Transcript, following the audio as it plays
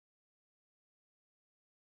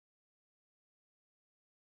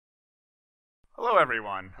Hello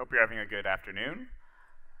everyone, hope you're having a good afternoon.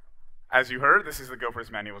 As you heard, this is the Gopher's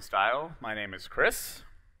manual style. My name is Kris.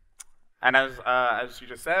 And as you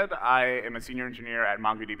just said, I am a senior engineer at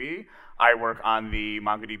MongoDB. I work on the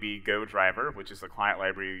MongoDB Go driver, which is the client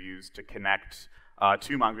library you use to connect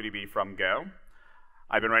to MongoDB from Go.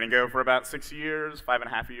 I've been writing Go for about 6 years,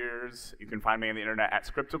 5.5 years. You can find me on the internet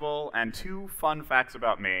at Scriptable. And 2 fun facts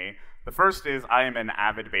about me. The first is I am an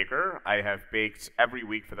avid baker. I have baked every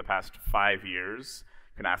week for the past 5 years.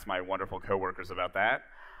 You can ask my wonderful coworkers about that.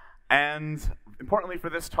 And importantly for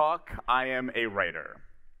this talk, I am a writer.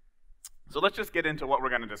 So let's just get into what we're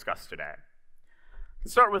going to discuss today.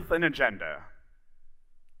 Let's start with an agenda.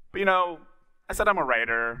 But you know, I said I'm a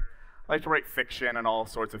writer. I like to write fiction and all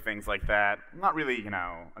sorts of things like that. I'm not really,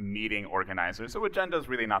 a meeting organizer, so agenda is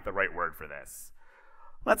really not the right word for this.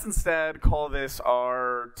 Let's instead call this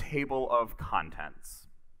our table of contents.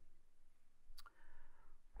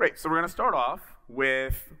 Great, so we're going to start off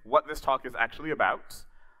with what this talk is actually about.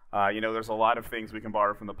 There's a lot of things we can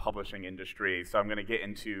borrow from the publishing industry, so I'm going to get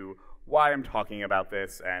into why I'm talking about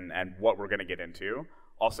this and what we're going to get into.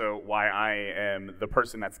 Also, why I am the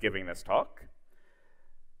person that's giving this talk.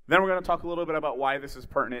 Then we're going to talk a little bit about why this is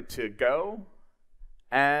pertinent to Go.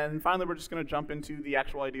 And finally, we're just going to jump into the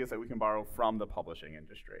actual ideas that we can borrow from the publishing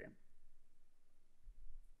industry.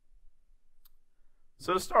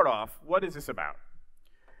 So to start off, what is this about?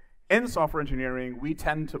 In software engineering, we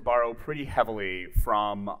tend to borrow pretty heavily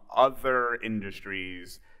from other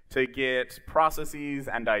industries to get processes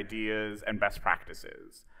and ideas and best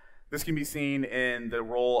practices. This can be seen in the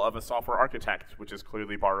role of a software architect, which is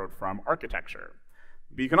clearly borrowed from architecture.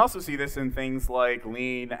 But you can also see this in things like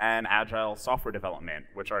lean and agile software development,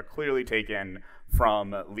 which are clearly taken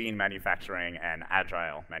from lean manufacturing and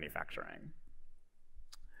agile manufacturing.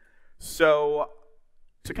 So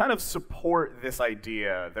to kind of support this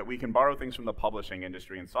idea that we can borrow things from the publishing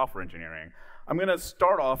industry and software engineering, I'm going to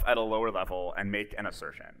start off at a lower level and make an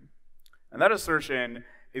assertion. And that assertion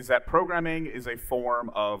is that programming is a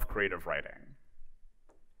form of creative writing.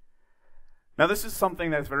 Now, this is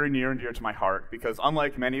something that's very near and dear to my heart because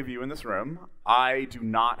unlike many of you in this room, I do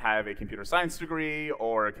not have a computer science degree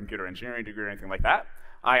or a computer engineering degree or anything like that.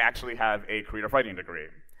 I actually have a creative writing degree.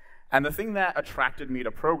 And the thing that attracted me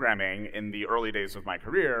to programming in the early days of my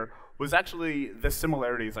career was actually the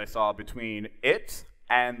similarities I saw between it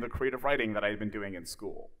and the creative writing that I had been doing in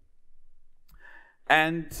school.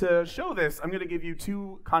 And to show this, I'm going to give you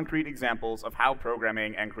 2 concrete examples of how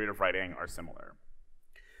programming and creative writing are similar.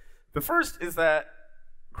 The first is that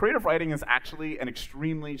creative writing is actually an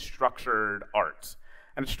extremely structured art.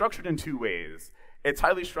 And it's structured in 2 ways. It's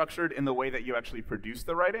highly structured in the way that you actually produce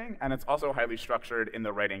the writing, and it's also highly structured in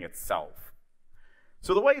the writing itself.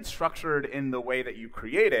 So the way it's structured in the way that you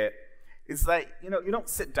create it is that you don't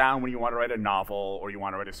sit down when you want to write a novel or you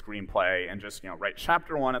want to write a screenplay and just write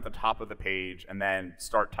chapter 1 at the top of the page and then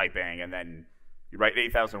start typing and then you write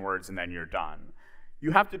 8,000 words and then you're done.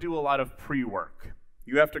 You have to do a lot of pre-work.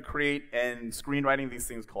 You have to create in screenwriting these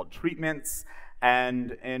things called treatments,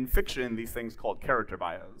 and in fiction, these things called character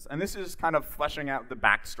bios. And this is kind of fleshing out the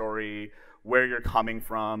backstory, where you're coming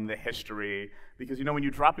from, the history, because when you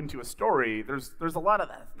drop into a story, there's a lot of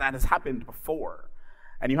that has happened before.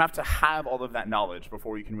 And you have to have all of that knowledge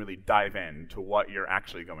before you can really dive in to what you're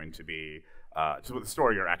actually going to be, to the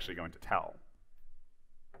story you're actually going to tell.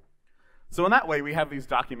 So in that way, we have these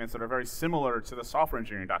documents that are very similar to the software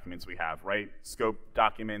engineering documents we have, right? Scope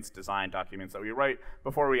documents, design documents that we write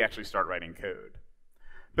before we actually start writing code.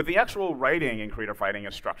 But the actual writing in creative writing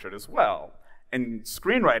is structured as well. In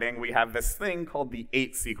screenwriting, we have this thing called the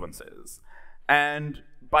 8 sequences. And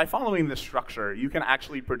by following this structure, you can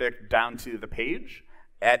actually predict down to the page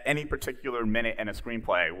at any particular minute in a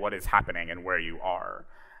screenplay what is happening and where you are.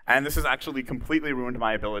 And this has actually completely ruined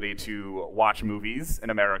my ability to watch movies in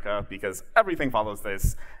America because everything follows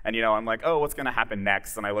this. And I'm like, oh, what's going to happen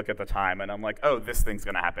next? And I look at the time and I'm like, oh, this thing's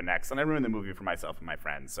going to happen next. And I ruin the movie for myself and my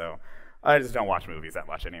friends. So I just don't watch movies that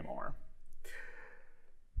much anymore.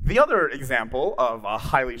 The other example of a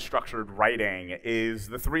highly structured writing is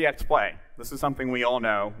the 3-act play. This is something we all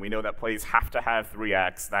know. We know that plays have to have 3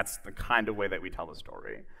 acts. That's the kind of way that we tell a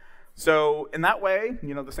story. So in that way,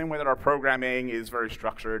 the same way that our programming is very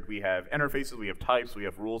structured, we have interfaces, we have types, we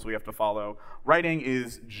have rules we have to follow. Writing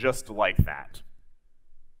is just like that.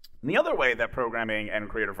 And the other way that programming and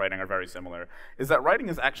creative writing are very similar is that writing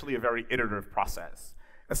is actually a very iterative process.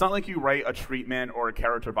 It's not like you write a treatment or a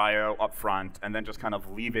character bio up front and then just kind of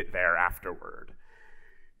leave it there afterward.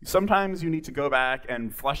 Sometimes you need to go back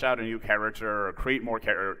and flesh out a new character or create more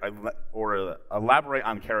or elaborate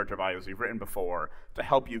on character bios you've written before to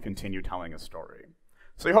help you continue telling a story.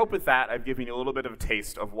 So I hope with that I've given you a little bit of a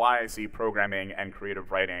taste of why I see programming and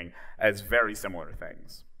creative writing as very similar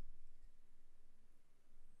things.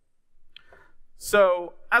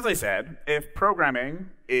 So, as I said, if programming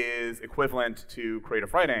is equivalent to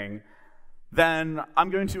creative writing, then I'm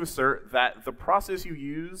going to assert that the process you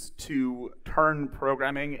use to turn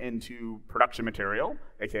programming into production material,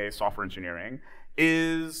 aka software engineering,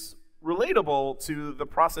 is relatable to the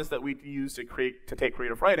process that we use to take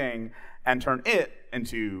creative writing and turn it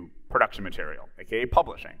into production material, aka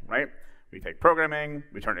publishing, right? We take programming,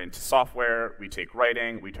 we turn it into software, we take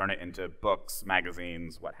writing, we turn it into books,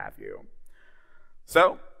 magazines, what have you.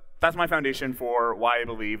 So that's my foundation for why I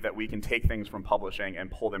believe that we can take things from publishing and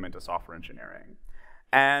pull them into software engineering.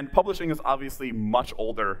 And publishing is obviously much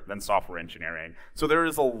older than software engineering, so there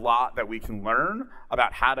is a lot that we can learn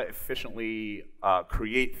about how to efficiently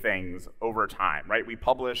create things over time, right? We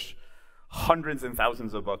publish hundreds and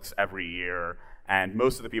thousands of books every year, and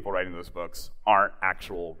most of the people writing those books aren't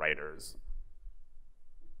actual writers.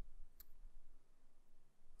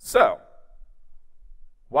 So,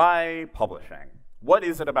 why publishing? What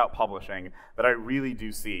is it about publishing that I really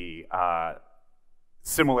do see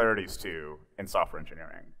similarities to in software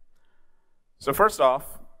engineering? So first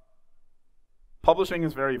off, publishing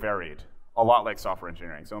is very varied, a lot like software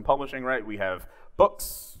engineering. So in publishing, right, we have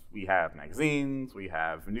books, we have magazines, we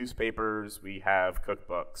have newspapers, we have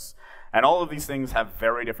cookbooks, and all of these things have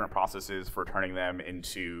very different processes for turning them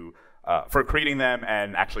into for creating them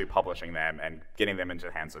and actually publishing them and getting them into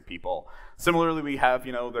the hands of people. Similarly, we have,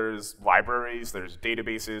 there's libraries, there's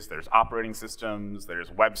databases, there's operating systems, there's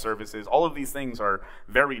web services. All of these things are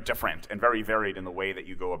very different and very varied in the way that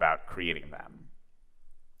you go about creating them.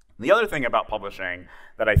 The other thing about publishing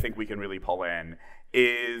that I think we can really pull in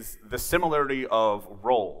is the similarity of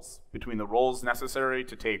roles, between the roles necessary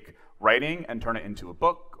to take writing and turn it into a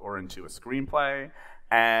book or into a screenplay,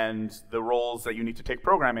 and the roles that you need to take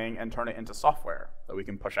programming and turn it into software that we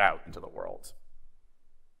can push out into the world.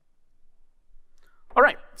 All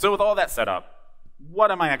right, so with all that set up,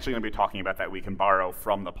 what am I actually going to be talking about that we can borrow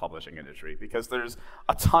from the publishing industry? Because there's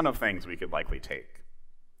a ton of things we could likely take.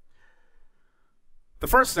 The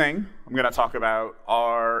first thing I'm going to talk about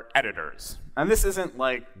are editors. And this isn't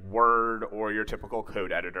like Word or your typical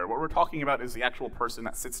code editor. What we're talking about is the actual person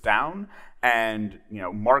that sits down and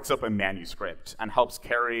marks up a manuscript and helps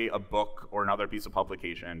carry a book or another piece of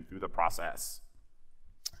publication through the process.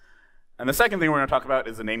 And the second thing we're going to talk about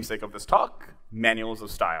is the namesake of this talk, manuals of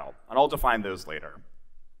style. And I'll define those later.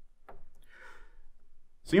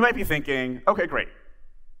 So you might be thinking, okay, great.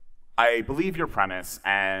 I believe your premise,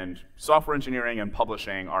 and software engineering and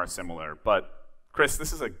publishing are similar, but Kris,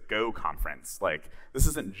 this is a Go conference. This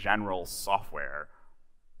isn't general software.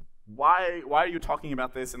 Why are you talking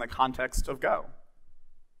about this in the context of Go?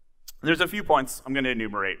 There's a few points I'm going to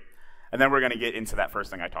enumerate, and then we're going to get into that first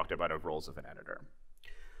thing I talked about of roles of an editor.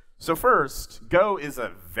 So first, Go is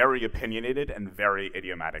a very opinionated and very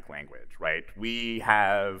idiomatic language, right? We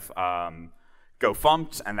have Go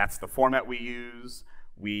Funked, and that's the format we use.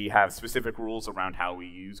 We have specific rules around how we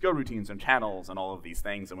use Go routines and channels and all of these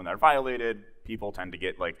things, and when they're violated, people tend to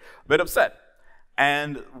get a bit upset.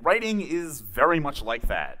 And writing is very much like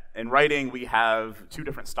that. In writing, we have two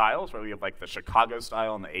different styles, right? We have the Chicago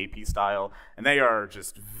style and the AP style, and they are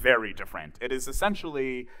just very different. It is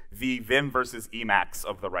essentially the Vim versus Emacs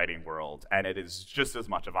of the writing world, and it is just as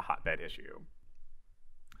much of a hotbed issue.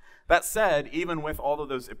 That said, even with all of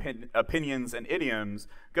those opinions and idioms,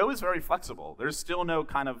 Go is very flexible. There's still no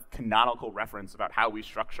kind of canonical reference about how we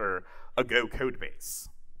structure a Go code base.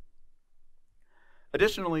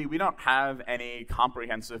 Additionally, we don't have any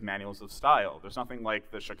comprehensive manuals of style. There's nothing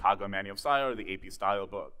like the Chicago Manual of Style or the AP Style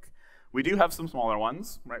book. We do have some smaller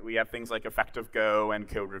ones, right? We have things like Effective Go and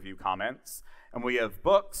code review comments, and we have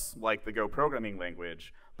books like the Go programming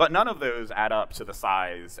language, but none of those add up to the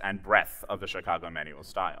size and breadth of the Chicago Manual of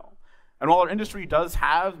Style. And while our industry does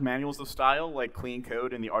have manuals of style like Clean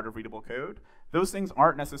Code and the Art of Readable Code, those things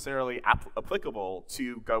aren't necessarily applicable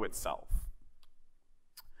to Go itself.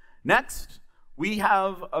 Next, we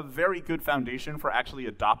have a very good foundation for actually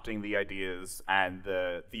adopting the ideas and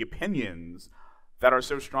the opinions that are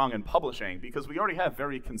so strong in publishing, because we already have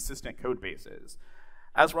very consistent code bases.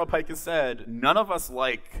 As Rob Pike has said, none of us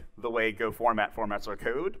like the way Go formats our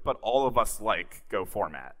code, but all of us like Go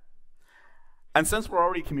format. And since we're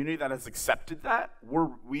already a community that has accepted that,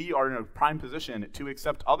 we are in a prime position to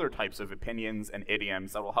accept other types of opinions and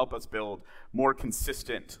idioms that will help us build more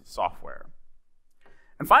consistent software.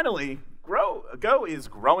 And finally, Go is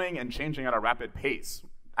growing and changing at a rapid pace.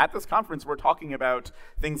 At this conference, we're talking about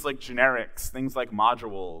things like generics, things like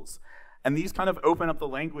modules, And these kind of open up the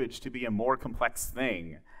language to be a more complex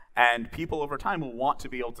thing. And people over time will want to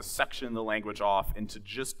be able to section the language off into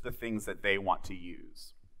just the things that they want to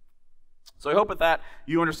use. So I hope with that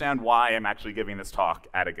you understand why I'm actually giving this talk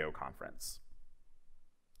at a Go conference.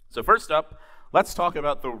 So first up, let's talk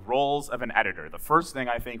about the roles of an editor, the first thing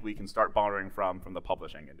I think we can start borrowing from the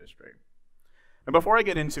publishing industry. And before I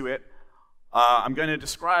get into it, I'm going to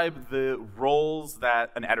describe the roles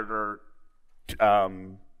that an editor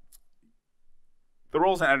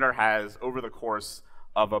has over the course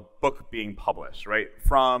of a book being published, right?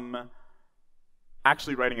 From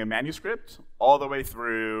actually writing a manuscript all the way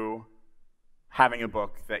through having a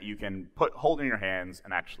book that you can hold in your hands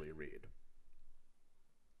and actually read.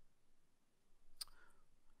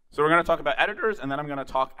 So we're going to talk about editors, and then I'm going to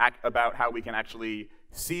talk about how we can actually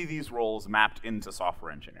see these roles mapped into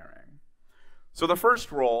software engineering. So the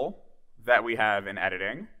first role that we have in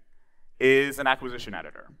editing is an acquisition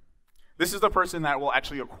editor. This is the person that will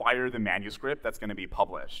actually acquire the manuscript that's going to be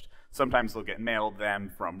published. Sometimes they'll get mailed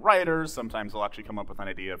them from writers, sometimes they'll actually come up with an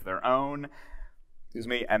idea of their own,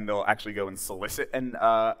 and they'll actually go and solicit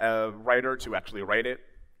a writer to actually write it.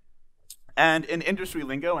 And in industry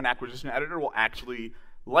lingo, an acquisition editor will actually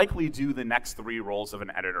likely do the next three roles of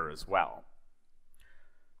an editor as well.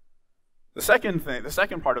 The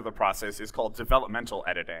second part of the process is called developmental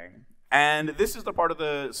editing. And this is the part of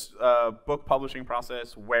the book publishing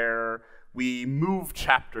process where we move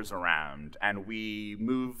chapters around and we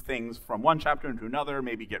move things from one chapter into another,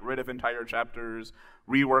 maybe get rid of entire chapters,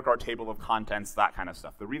 rework our table of contents, that kind of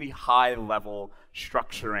stuff. The really high-level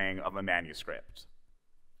structuring of a manuscript.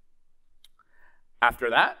 After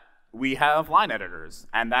that, we have line editors,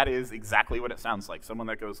 and that is exactly what it sounds like. Someone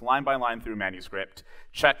that goes line by line through manuscript,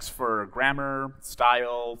 checks for grammar,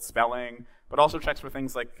 style, spelling, but also checks for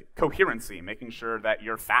things like coherency, making sure that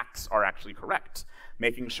your facts are actually correct,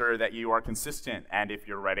 making sure that you are consistent, and if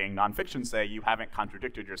you're writing nonfiction, say, you haven't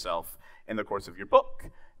contradicted yourself in the course of your book,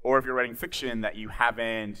 or if you're writing fiction that you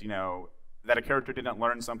haven't, that a character didn't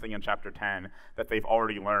learn something in chapter 10 that they've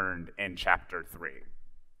already learned in chapter 3.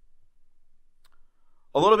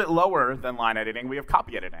 A little bit lower than line editing, we have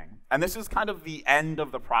copy editing. And this is kind of the end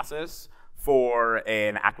of the process for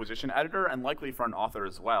an acquisition editor and likely for an author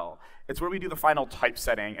as well. It's where we do the final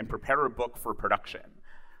typesetting and prepare a book for production.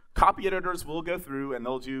 Copy editors will go through and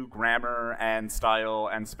they'll do grammar and style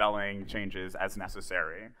and spelling changes as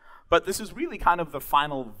necessary. But this is really kind of the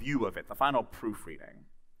final view of it, the final proofreading.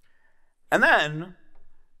 And then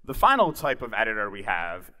the final type of editor we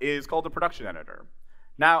have is called a production editor.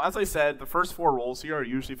 Now, as I said, the first four roles here are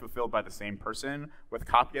usually fulfilled by the same person, with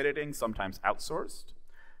copy editing sometimes outsourced.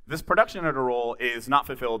 This production editor role is not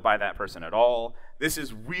fulfilled by that person at all. This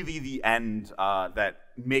is really the end that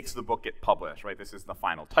makes the book get published, right? This is the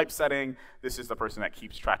final typesetting. This is the person that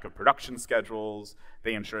keeps track of production schedules.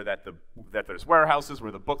 They ensure that there's warehouses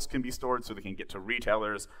where the books can be stored so they can get to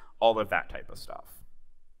retailers, all of that type of stuff.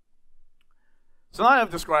 So now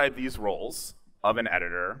I've described these roles of an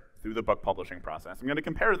editor through the book publishing process. I'm going to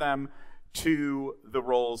compare them to the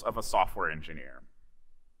roles of a software engineer.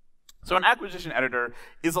 So an acquisition editor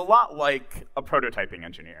is a lot like a prototyping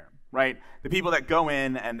engineer, right? The people that go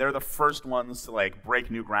in and they're the first ones to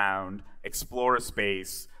break new ground, explore a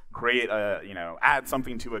space, create add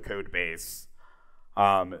something to a code base.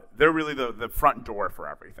 They're really the front door for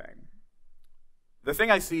everything. The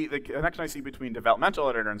connection I see between developmental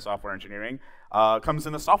editor and software engineering comes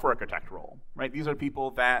in the software architect role, right? These are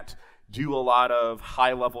people that do a lot of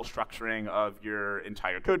high-level structuring of your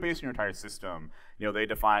entire code base and your entire system. They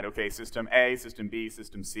define, okay, system A, system B,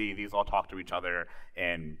 system C, these all talk to each other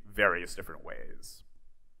in various different ways.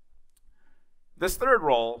 This third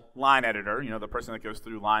role, line editor, the person that goes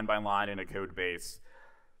through line by line in a code base,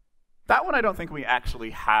 that one I don't think we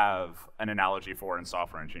actually have an analogy for in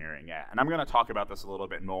software engineering yet. And I'm going to talk about this a little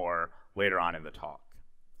bit more later on in the talk.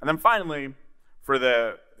 And then finally, for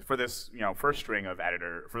this first string of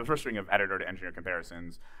editor to engineer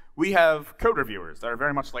comparisons, we have code reviewers that are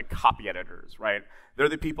very much like copy editors, right? They're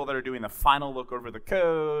the people that are doing the final look over the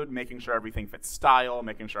code, making sure everything fits style,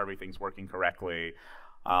 making sure everything's working correctly.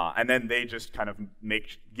 And then they just kind of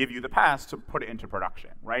give you the pass to put it into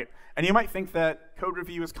production, right? And you might think that code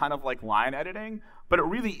review is kind of like line editing, but it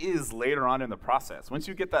really is later on in the process. Once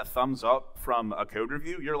you get that thumbs up from a code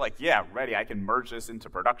review, you're like, yeah, ready, I can merge this into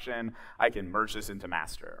production, I can merge this into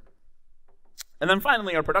master. And then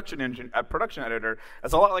finally, a production editor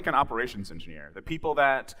is a lot like an operations engineer. The people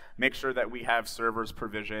that make sure that we have servers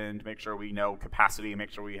provisioned, make sure we know capacity, make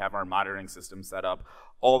sure we have our monitoring system set up,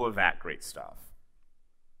 all of that great stuff.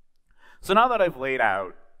 So now that I've laid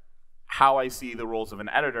out how I see the roles of an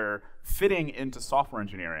editor fitting into software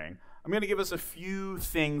engineering, I'm going to give us a few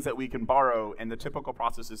things that we can borrow in the typical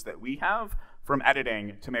processes that we have from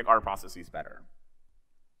editing to make our processes better.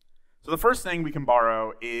 So the first thing we can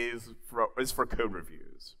borrow is for code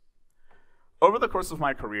reviews. Over the course of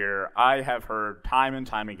my career, I have heard time and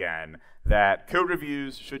time again that code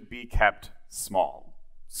reviews should be kept small,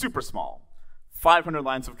 super small. 500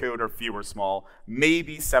 lines of code or fewer small,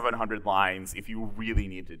 maybe 700 lines if you really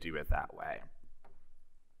need to do it that way.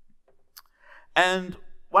 And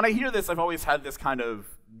when I hear this, I've always had this kind of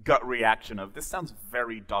gut reaction of, this sounds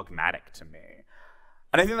very dogmatic to me.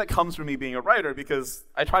 And I think that comes from me being a writer, because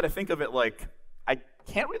I try to think of it like, I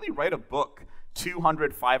can't really write a book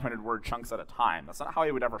 200, 500 word chunks at a time. That's not how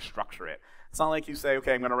I would ever structure it. It's not like you say,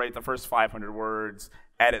 okay, I'm gonna write the first 500 words,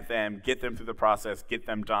 edit them, get them through the process, get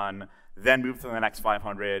them done, then move to the next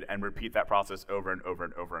 500 and repeat that process over and over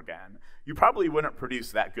and over again. You probably wouldn't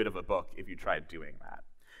produce that good of a book if you tried doing that.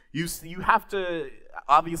 You have to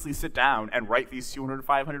obviously sit down and write these 200,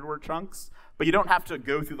 500 word chunks, but you don't have to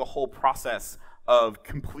go through the whole process of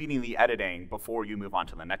completing the editing before you move on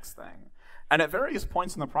to the next thing. And at various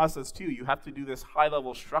points in the process too, you have to do this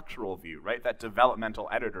high-level structural view, right? That developmental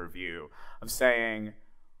editor view of saying,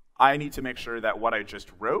 I need to make sure that what I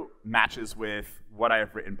just wrote matches with what I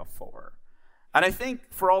have written before. And I think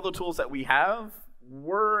for all the tools that we have,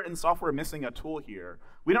 we're in software missing a tool here.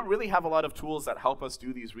 We don't really have a lot of tools that help us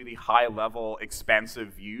do these really high-level,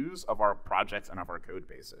 expansive views of our projects and of our code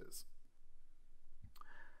bases.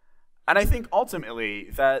 And I think ultimately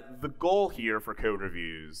that the goal here for code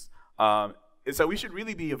reviews is that we should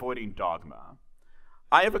really be avoiding dogma.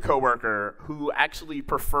 I have a coworker who actually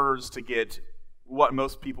prefers to get what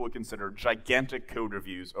most people would consider gigantic code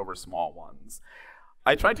reviews over small ones.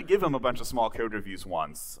 I tried to give him a bunch of small code reviews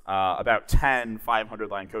once, about 10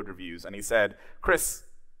 500-line code reviews, and he said, Kris,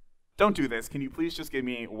 don't do this. Can you please just give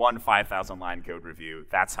me one 5,000-line code review?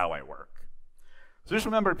 That's how I work. So just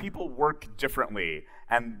remember, people work differently,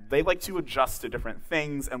 and they like to adjust to different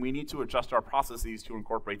things, and we need to adjust our processes to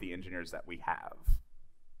incorporate the engineers that we have.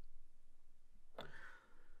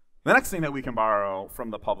 The next thing that we can borrow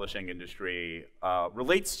from the publishing industry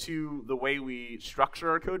relates to the way we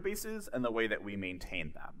structure our code bases and the way that we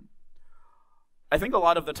maintain them. I think a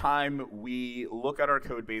lot of the time we look at our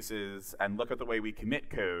code bases and look at the way we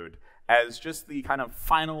commit code as just the kind of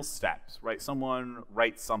final steps, right? Someone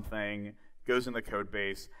writes something, goes in the code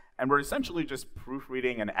base, and we're essentially just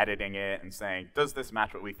proofreading and editing it and saying, does this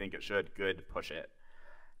match what we think it should? Good, push it.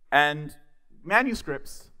 And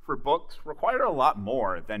manuscripts for books require a lot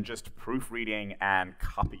more than just proofreading and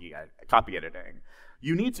copy editing.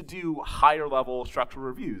 You need to do higher level structural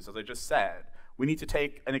reviews, as I just said. We need to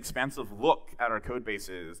take an expansive look at our code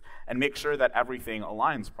bases and make sure that everything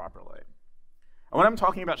aligns properly. And when I'm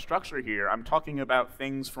talking about structure here, I'm talking about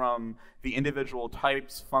things from the individual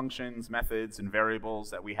types, functions, methods, and variables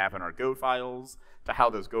that we have in our Go files, to how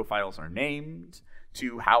those Go files are named,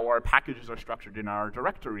 to how our packages are structured in our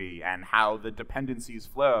directory, and how the dependencies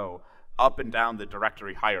flow up and down the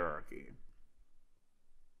directory hierarchy.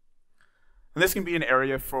 And this can be an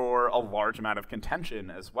area for a large amount of contention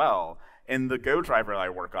as well. In the Go driver I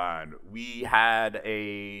work on,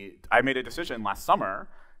 I made a decision last summer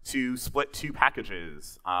to split two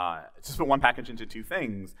packages, to split one package into two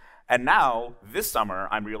things. And now, this summer,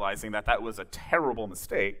 I'm realizing that that was a terrible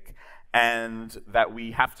mistake, and that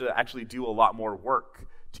we have to actually do a lot more work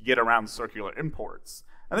to get around circular imports.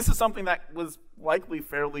 And this is something that was likely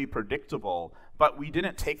fairly predictable, but we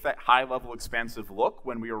didn't take that high-level expansive look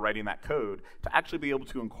when we were writing that code to actually be able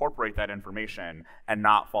to incorporate that information and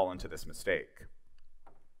not fall into this mistake.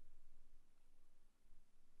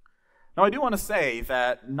 Now, I do want to say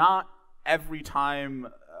that not every time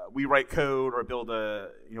we write code or build a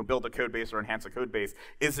code base or enhance a code base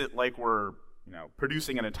is it like we're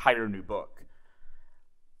producing an entire new book.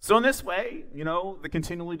 So in this way, the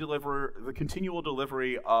continual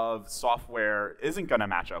delivery of software isn't going to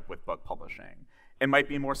match up with book publishing. It might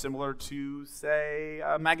be more similar to, say,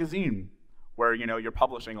 a magazine, where you're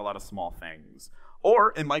publishing a lot of small things.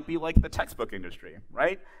 Or it might be like the textbook industry,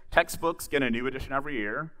 right? Textbooks get a new edition every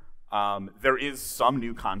year. There is some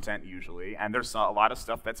new content usually, and there's a lot of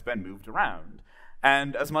stuff that's been moved around.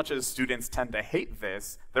 And as much as students tend to hate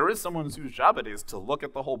this, there is someone whose job it is to look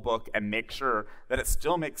at the whole book and make sure that it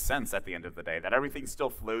still makes sense at the end of the day, that everything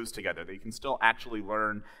still flows together, that you can still actually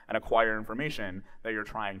learn and acquire information that you're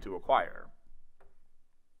trying to acquire.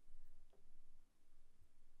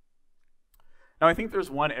 Now, I think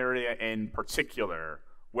there's one area in particular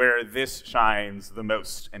where this shines the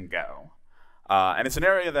most in Go. And it's an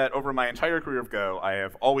area that over my entire career of Go, I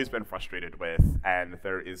have always been frustrated with, and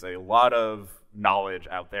there is a lot of knowledge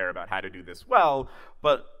out there about how to do this well,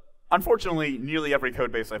 but unfortunately, nearly every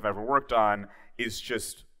code base I've ever worked on is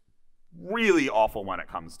just really awful when it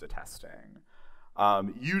comes to testing.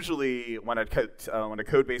 Usually, when a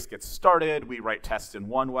code base gets started, we write tests in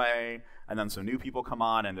one way, and then some new people come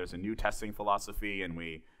on, and there's a new testing philosophy, and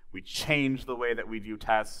we change the way that we do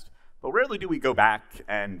tests. But rarely do we go back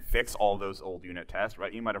and fix all those old unit tests,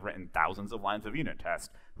 right? You might have written thousands of lines of unit tests.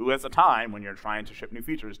 Who has the time when you're trying to ship new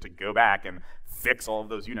features to go back and fix all of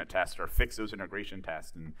those unit tests or fix those integration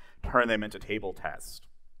tests and turn them into table tests?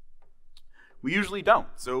 We usually don't,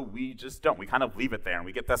 so we just don't. We kind of leave it there, and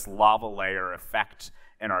we get this lava layer effect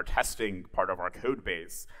in our testing part of our code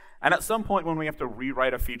base. And at some point when we have to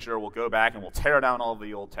rewrite a feature, we'll go back and we'll tear down all of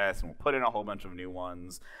the old tests and we'll put in a whole bunch of new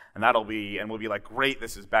ones. And we'll be like, great,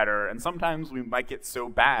 this is better. And sometimes we might get so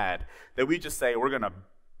bad that we just say, we're gonna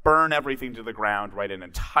burn everything to the ground, write an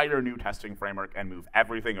entire new testing framework and move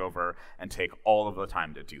everything over and take all of the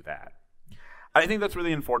time to do that. I think that's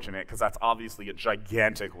really unfortunate because that's obviously a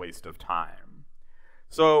gigantic waste of time.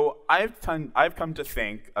 So I've come to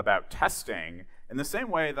think about testing in the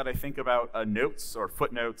same way that I think about a notes or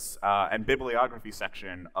footnotes and bibliography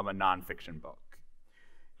section of a nonfiction book.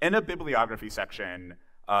 In a bibliography section,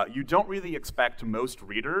 you don't really expect most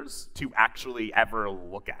readers to actually ever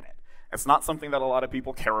look at it. It's not something that a lot of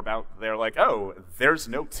people care about. They're like, oh, there's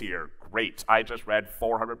notes here. Great, I just read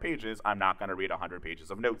 400 pages. I'm not gonna read 100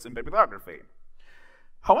 pages of notes in bibliography.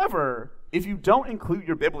 However, if you don't include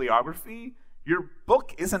your bibliography, your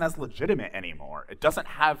book isn't as legitimate anymore. It doesn't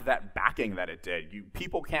have that backing that it did.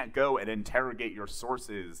 People can't go and interrogate your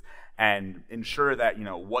sources and ensure that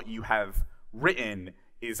what you have written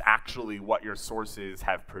is actually what your sources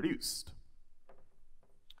have produced.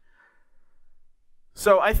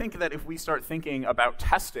 So I think that if we start thinking about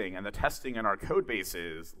testing and the testing in our code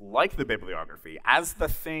bases, like the bibliography, as the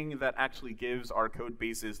thing that actually gives our code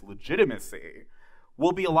bases legitimacy,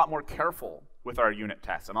 we'll be a lot more careful with our unit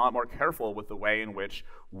tests and a lot more careful with the way in which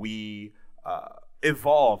we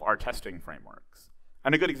evolve our testing frameworks.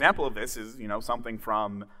 And a good example of this is something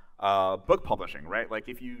from book publishing, right? Like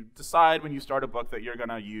if you decide when you start a book that you're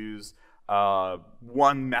gonna use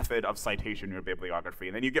one method of citation in your bibliography,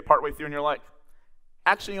 and then you get partway through and you're like,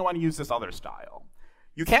 actually I wanna use this other style.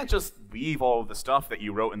 You can't just leave all of the stuff that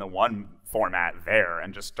you wrote in the one format there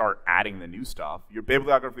and just start adding the new stuff. Your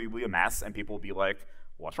bibliography will be a mess and people will be like,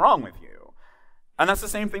 what's wrong with you? And that's the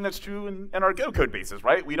same thing that's true in our Go code bases,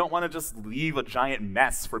 right? We don't want to just leave a giant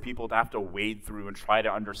mess for people to have to wade through and try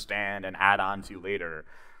to understand and add on to later.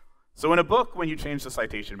 So in a book, when you change the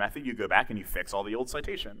citation method, you go back and you fix all the old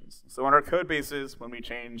citations. So in our code bases, when we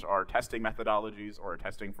change our testing methodologies or our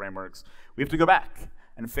testing frameworks, we have to go back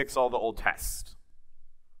and fix all the old tests.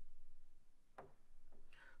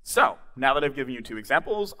 So now that I've given you two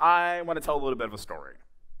examples, I want to tell a little bit of a story.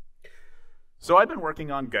 So I've been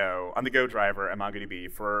working on Go, on the Go driver at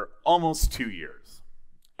MongoDB for almost 2 years.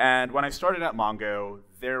 And when I started at Mongo,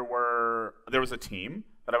 there was a team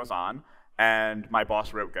that I was on, and my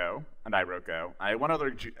boss wrote Go, and I wrote Go. I had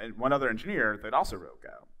one other engineer that also wrote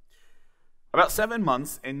Go. About 7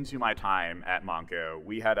 months into my time at Mongo,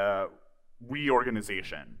 we had a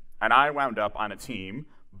reorganization, and I wound up on a team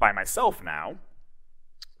by myself now,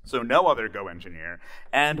 so no other Go engineer,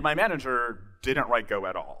 and my manager didn't write Go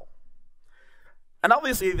at all. And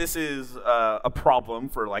obviously this is a problem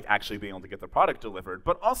for actually being able to get the product delivered,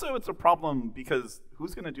 but also it's a problem because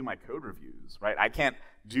who's gonna do my code reviews, right? I can't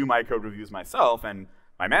do my code reviews myself, and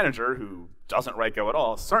my manager, who doesn't write Go at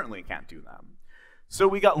all, certainly can't do them. So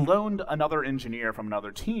we got loaned another engineer from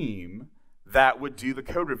another team that would do the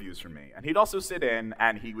code reviews for me. And he'd also sit in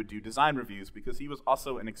and he would do design reviews because he was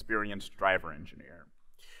also an experienced driver engineer.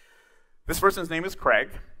 This person's name is Craig.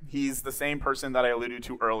 He's the same person that I alluded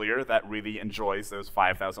to earlier that really enjoys those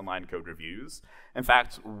 5,000-line code reviews. In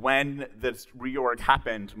fact, when this reorg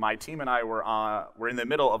happened, my team and I were in the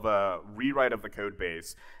middle of a rewrite of the code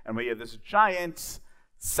base, and we had this giant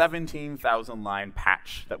 17,000-line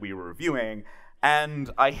patch that we were reviewing,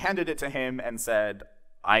 and I handed it to him and said,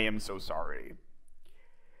 I am so sorry.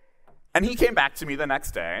 And he came back to me the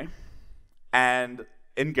next day, and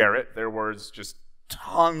in Garrett, there was just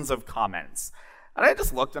tons of comments. And I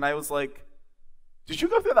just looked and I was like, did you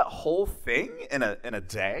go through that whole thing in a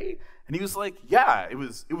day? And he was like, yeah, it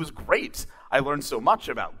was great. I learned so much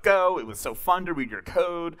about Go. It was so fun to read your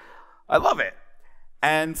code. I love it.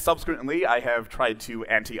 And subsequently, I have tried to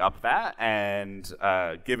ante up that and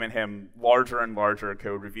given him larger and larger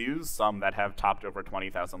code reviews, some that have topped over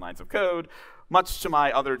 20,000 lines of code, much to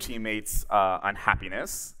my other teammates'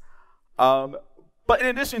 unhappiness. But in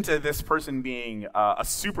addition to this person being a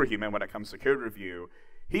superhuman when it comes to code review,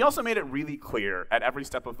 he also made it really clear at every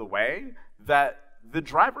step of the way that the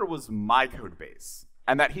driver was my code base,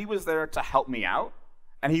 and that he was there to help me out,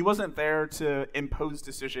 and he wasn't there to impose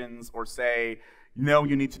decisions or say, no,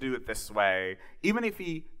 you need to do it this way. Even if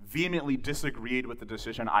he vehemently disagreed with the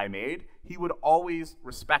decision I made, he would always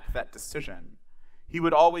respect that decision. He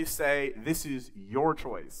would always say, this is your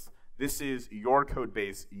choice. This is your code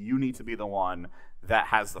base. You need to be the one that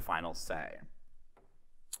has the final say.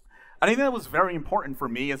 And I think that was very important for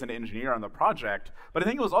me as an engineer on the project, but I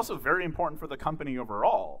think it was also very important for the company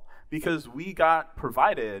overall, because we got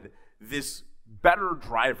provided this better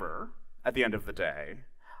driver at the end of the day.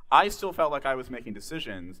 I still felt like I was making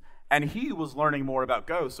decisions, and he was learning more about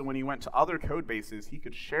Go, so when he went to other code bases, he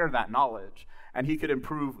could share that knowledge, and he could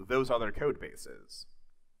improve those other code bases.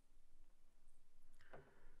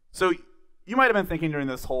 So you might have been thinking during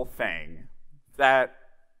this whole thing that,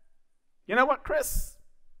 you know what, Kris?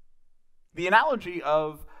 The analogy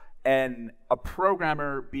of a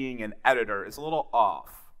programmer being an editor is a little off,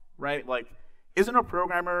 right? Like, isn't a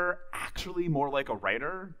programmer actually more like a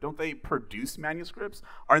writer? Don't they produce manuscripts?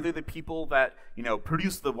 Aren't they the people that,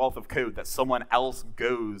 produce the wealth of code that someone else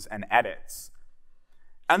goes and edits?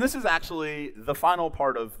 And this is actually the final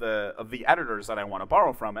part of the editors that I want to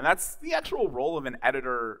borrow from, and that's the actual role of an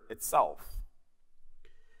editor itself.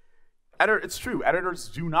 It's true, editors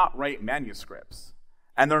do not write manuscripts,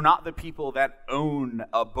 and they're not the people that own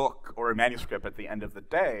a book or a manuscript at the end of the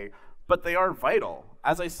day, but they are vital.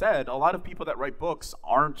 As I said, a lot of people that write books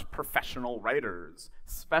aren't professional writers,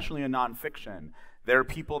 especially in nonfiction. They're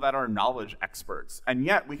people that are knowledge experts, and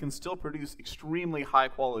yet we can still produce extremely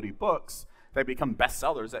high-quality books that become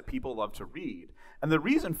bestsellers that people love to read. And the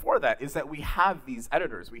reason for that is that we have these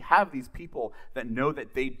editors. We have these people that know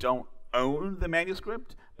that they don't own the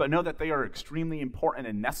manuscript, but know that they are extremely important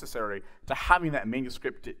and necessary to having that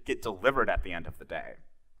manuscript get delivered at the end of the day.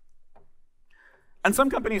 And some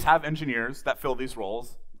companies have engineers that fill these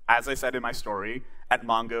roles. As I said in my story, at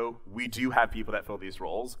Mongo, we do have people that fill these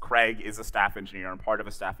roles. Craig is a staff engineer, and part of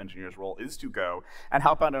a staff engineer's role is to go and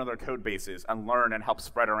help out in other code bases and learn and help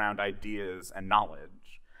spread around ideas and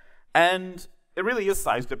knowledge. And it really is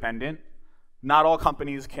size dependent. Not all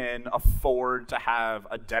companies can afford to have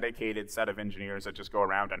a dedicated set of engineers that just go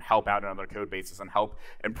around and help out in other code bases and help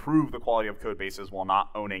improve the quality of code bases while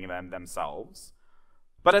not owning them themselves.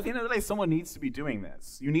 But at the end of the day, someone needs to be doing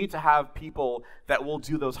this. You need to have people that will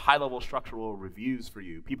do those high-level structural reviews for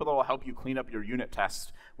you, people that will help you clean up your unit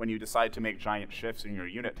tests when you decide to make giant shifts in your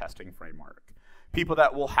unit testing framework. People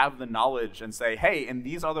that will have the knowledge and say, hey, in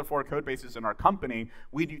these other 4 code bases in our company,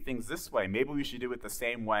 we do things this way. Maybe we should do it the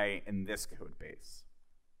same way in this code base.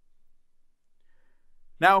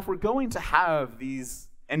 Now, if we're going to have these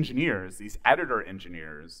engineers, these editor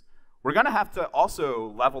engineers, we're going to have to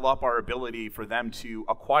also level up our ability for them to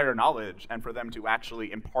acquire knowledge and for them to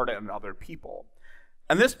actually impart it on other people.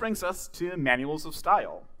 And this brings us to manuals of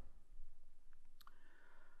style.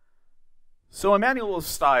 So a manual of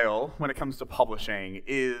style, when it comes to publishing,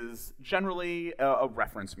 is generally a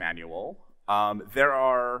reference manual. There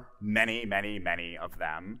are many, many, many of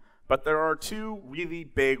them, but there are 2 really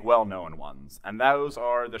big, well-known ones, and those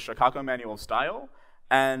are the Chicago Manual of Style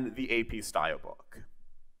and the AP Style Book.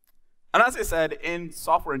 And as I said, in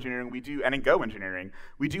software engineering, and in Go engineering,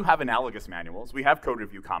 we do have analogous manuals. We have code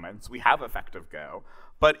review comments. We have effective Go.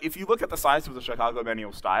 But if you look at the size of the Chicago Manual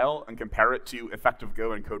of Style and compare it to effective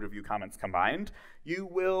Go and code review comments combined, you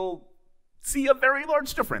will see a very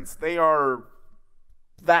large difference. They are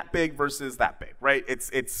that big versus that big, right?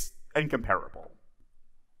 It's incomparable.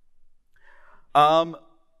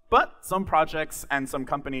 But some projects and some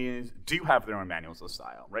companies do have their own manuals of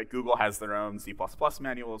style, right? Google has their own C++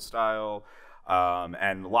 manual of style,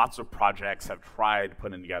 and lots of projects have tried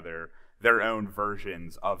putting together their own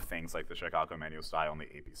versions of things like the Chicago Manual of Style and the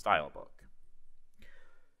AP Style Book.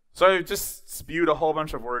 So I just spewed a whole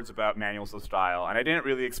bunch of words about manuals of style, and I didn't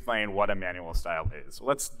really explain what a manual of style is. So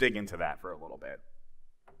let's dig into that for a little bit.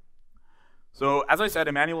 So as I said,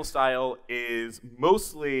 a manual of style is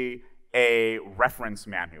mostly a reference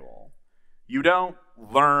manual. You don't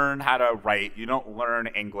learn how to write, you don't learn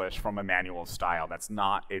English from a manual of style. That's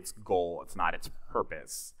not its goal, it's not its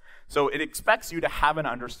purpose. So it expects you to have an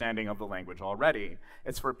understanding of the language already.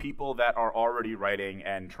 It's for people that are already writing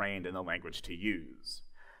and trained in the language to use.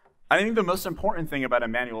 I think the most important thing about a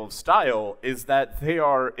manual of style is that they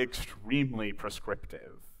are extremely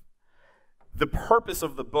prescriptive. The purpose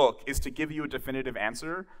of the book is to give you a definitive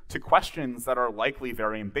answer to questions that are likely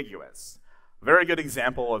very ambiguous. A very good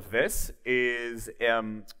example of this is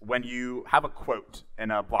when you have a quote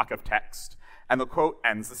in a block of text, and the quote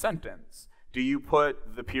ends the sentence. Do you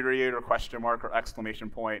put the period or question mark or exclamation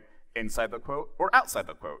point inside the quote or outside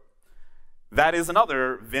the quote? That is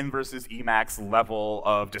another Vim versus Emacs level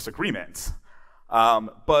of disagreement.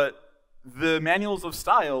 But the manuals of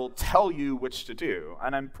style tell you which to do,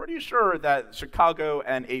 and I'm pretty sure that Chicago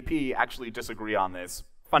and AP actually disagree on this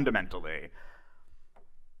fundamentally.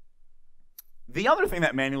 The other thing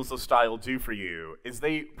that manuals of style do for you is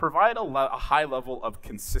they provide a high level of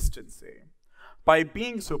consistency. By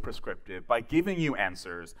being so prescriptive, by giving you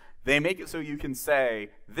answers, they make it so you can say,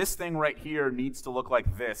 this thing right here needs to look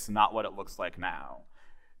like this, not what it looks like now.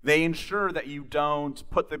 They ensure that you don't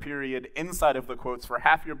put the period inside of the quotes for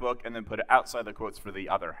half your book and then put it outside the quotes for the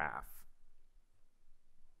other half.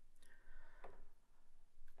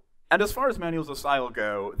 And as far as manuals of style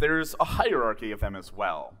go, there's a hierarchy of them as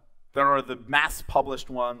well. There are the mass-published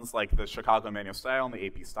ones, like the Chicago Manual of Style and the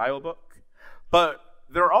AP Style book. But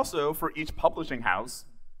there are also, for each publishing house,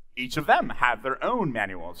 each of them have their own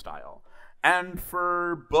manual of style. And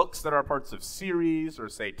for books that are parts of series, or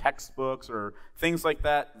say textbooks, or things like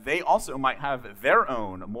that, they also might have their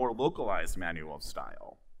own more localized manual of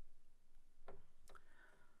style.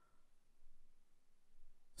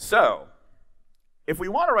 So, if we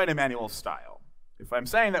want to write a manual of style, if I'm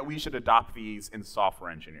saying that we should adopt these in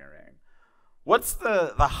software engineering, what's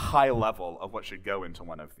the high level of what should go into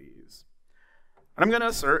one of these? And I'm going to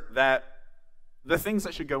assert that the things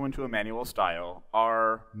that should go into a manual of style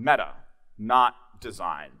are meta, not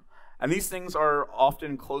design. And these things are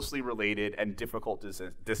often closely related and difficult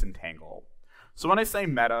to disentangle. So when I say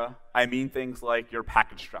meta, I mean things like your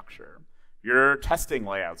package structure, your testing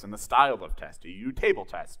layouts and the style of test. Do you table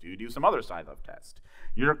test? Do you do some other style of test?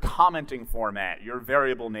 Your commenting format, your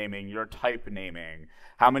variable naming, your type naming,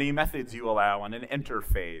 how many methods you allow on an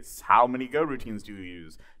interface, how many Go routines do you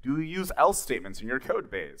use? Do you use else statements in your code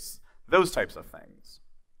base? Those types of things.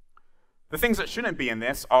 The things that shouldn't be in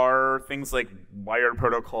this are things like wired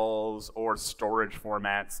protocols or storage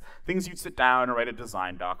formats, things you'd sit down and write a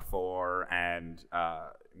design doc for and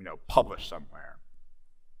publish somewhere.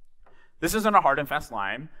 This isn't a hard and fast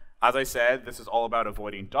line. As I said, this is all about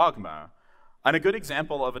avoiding dogma. And a good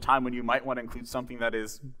example of a time when you might want to include something that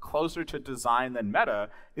is closer to design than meta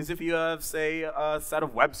is if you have, say, a set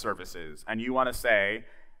of web services, and you want to say,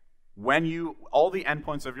 all the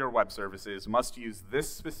endpoints of your web services must use this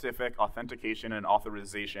specific authentication and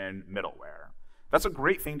authorization middleware. That's a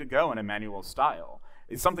great thing to go in a manual style.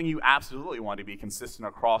 It's something you absolutely want to be consistent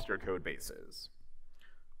across your code bases.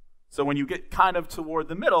 So when you get kind of toward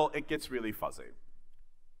the middle, it gets really fuzzy.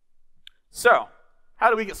 So, how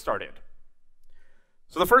do we get started?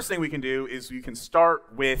 So the first thing we can do is we can start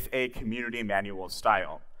with a community manual of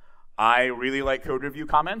style. I really like code review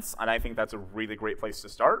comments, and I think that's a really great place to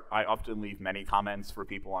start. I often leave many comments for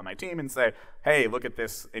people on my team and say, hey, look at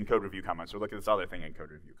this in code review comments, or look at this other thing in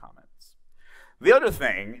code review comments. The other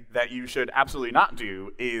thing that you should absolutely not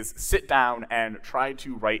do is sit down and try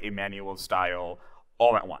to write a manual of style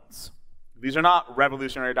all at once. These are not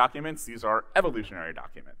revolutionary documents, these are evolutionary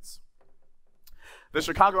documents. The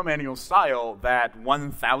Chicago Manual of Style, that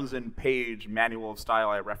 1,000-page manual of style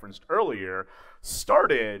I referenced earlier,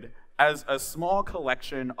 started as a small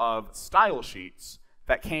collection of style sheets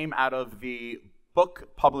that came out of the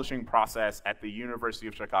book publishing process at the University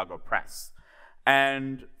of Chicago Press.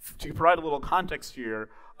 And to provide a little context here,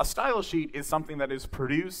 a style sheet is something that is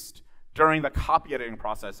produced during the copy editing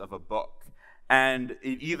process of a book. And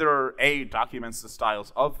it either A, documents the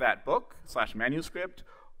styles of that book / manuscript,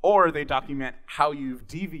 or they document how you've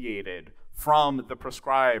deviated from the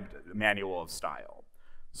prescribed manual of style.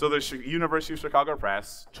 So the University of Chicago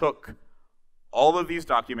Press took all of these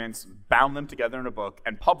documents, bound them together in a book,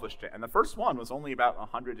 and published it. And the first one was only about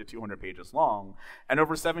 100 to 200 pages long, and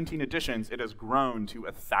over 17 editions, it has grown to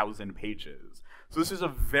 1,000 pages. So this is a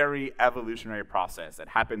very evolutionary process that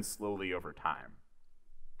happens slowly over time.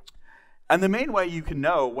 And the main way you can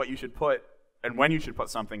know what you should put and when you should put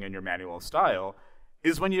something in your manual of style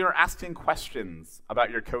is when you're asking questions about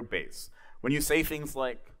your code base. When you say things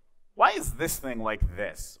like, why is this thing like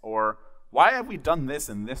this? Or why have we done this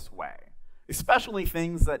in this way? Especially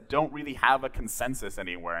things that don't really have a consensus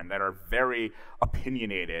anywhere and that are very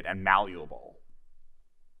opinionated and malleable.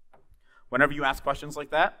 Whenever you ask questions like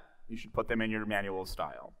that, you should put them in your manual of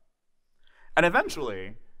style. And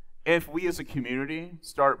eventually, if we as a community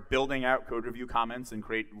start building out code review comments and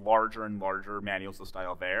create larger and larger manuals of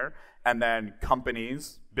style there, and then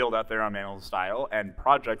companies build out their own manuals of style, and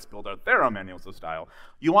projects build out their own manuals of style,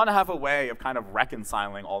 you want to have a way of kind of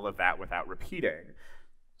reconciling all of that without repeating.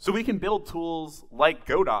 So we can build tools like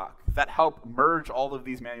Godoc that help merge all of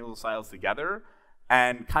these manuals of styles together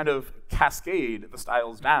and kind of cascade the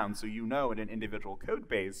styles down so you know in an individual code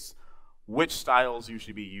base which styles you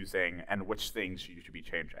should be using and which things you should be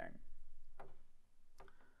changing.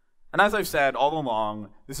 And as I've said all along,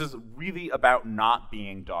 this is really about not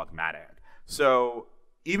being dogmatic. So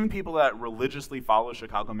even people that religiously follow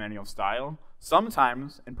Chicago manual style,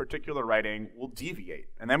 sometimes in particular writing will deviate,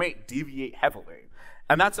 and they might deviate heavily.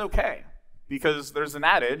 And that's okay, because there's an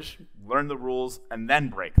adage, learn the rules and then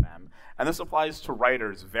break them. And this applies to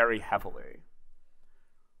writers very heavily.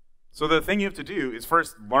 So the thing you have to do is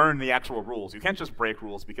first learn the actual rules. You can't just break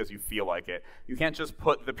rules because you feel like it. You can't just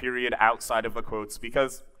put the period outside of the quotes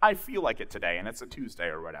because I feel like it today and it's a Tuesday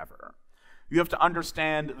or whatever. You have to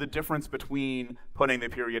understand the difference between putting the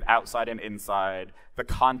period outside and inside, the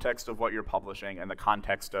context of what you're publishing, and the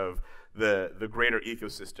context of the greater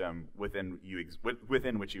ecosystem within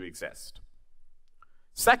which you exist.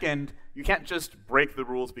 Second, you can't just break the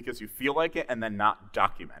rules because you feel like it and then not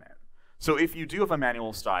document it. So if you do have a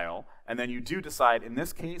manual style, and then you do decide, in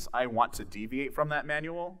this case, I want to deviate from that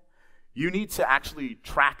manual, you need to actually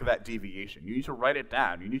track that deviation. You need to write it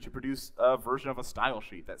down. You need to produce a version of a style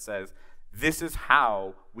sheet that says, this is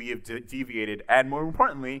how we have deviated, and more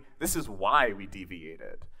importantly, this is why we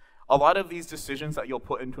deviated. A lot of these decisions that you'll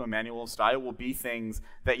put into a manual style will be things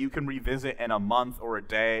that you can revisit in a month or a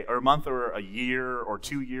day, or a month or a year, or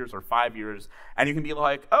 2 years or 5 years, and you can be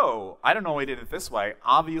like, oh, I don't know why I did it this way.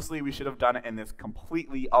 Obviously, we should have done it in this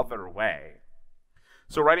completely other way.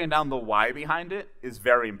 So writing down the why behind it is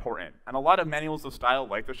very important. And a lot of manuals of style,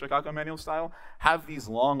 like the Chicago manual style, have these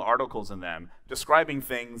long articles in them describing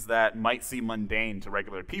things that might seem mundane to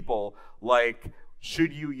regular people, like,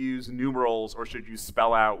 should you use numerals or should you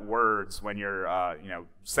spell out words when you're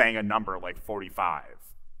saying a number like 45?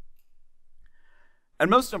 And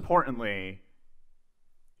most importantly,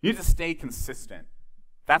 you need to stay consistent.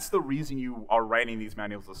 That's the reason you are writing these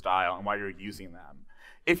manuals of style and why you're using them.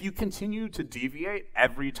 If you continue to deviate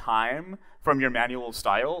every time from your manual of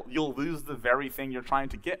style, you'll lose the very thing you're trying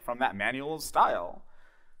to get from that manual of style.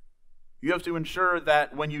 You have to ensure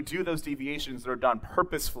that when you do those deviations, they're done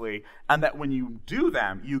purposefully, and that when you do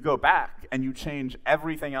them, you go back and you change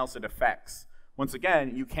everything else it affects. Once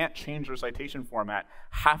again, you can't change your citation format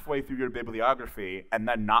halfway through your bibliography and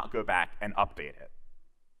then not go back and update it.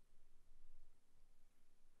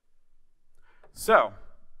 So,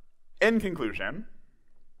 in conclusion,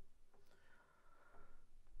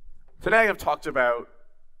 today I've talked about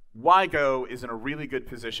why Go is in a really good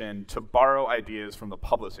position to borrow ideas from the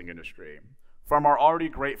publishing industry. From our already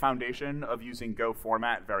great foundation of using Go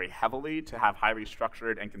format very heavily to have highly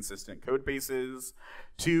structured and consistent code bases,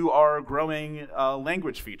 to our growing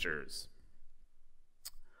language features.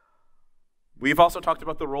 We've also talked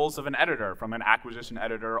about the roles of an editor, from an acquisition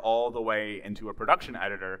editor all the way into a production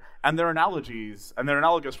editor, and their analogies and their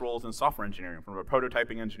analogous roles in software engineering, from a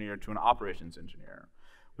prototyping engineer to an operations engineer.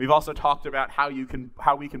 We've also talked about how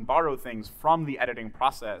we can borrow things from the editing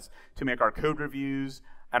process to make our code reviews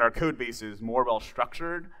and our code bases more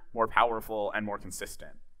well-structured, more powerful, and more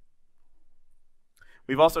consistent.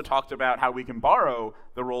 We've also talked about how we can borrow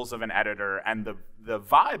the roles of an editor and the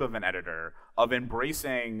vibe of an editor, of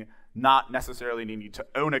embracing not necessarily needing to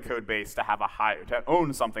own a code base to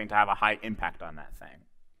own something to have a high impact on that thing.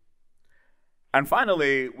 And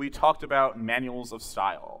finally, we talked about manuals of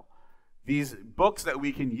style. These books that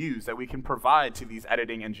we can use, that we can provide to these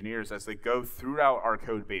editing engineers as they go throughout our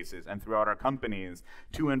code bases and throughout our companies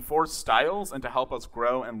to enforce styles and to help us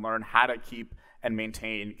grow and learn how to keep and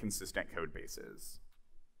maintain consistent code bases.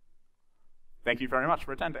 Thank you very much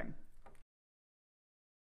for attending.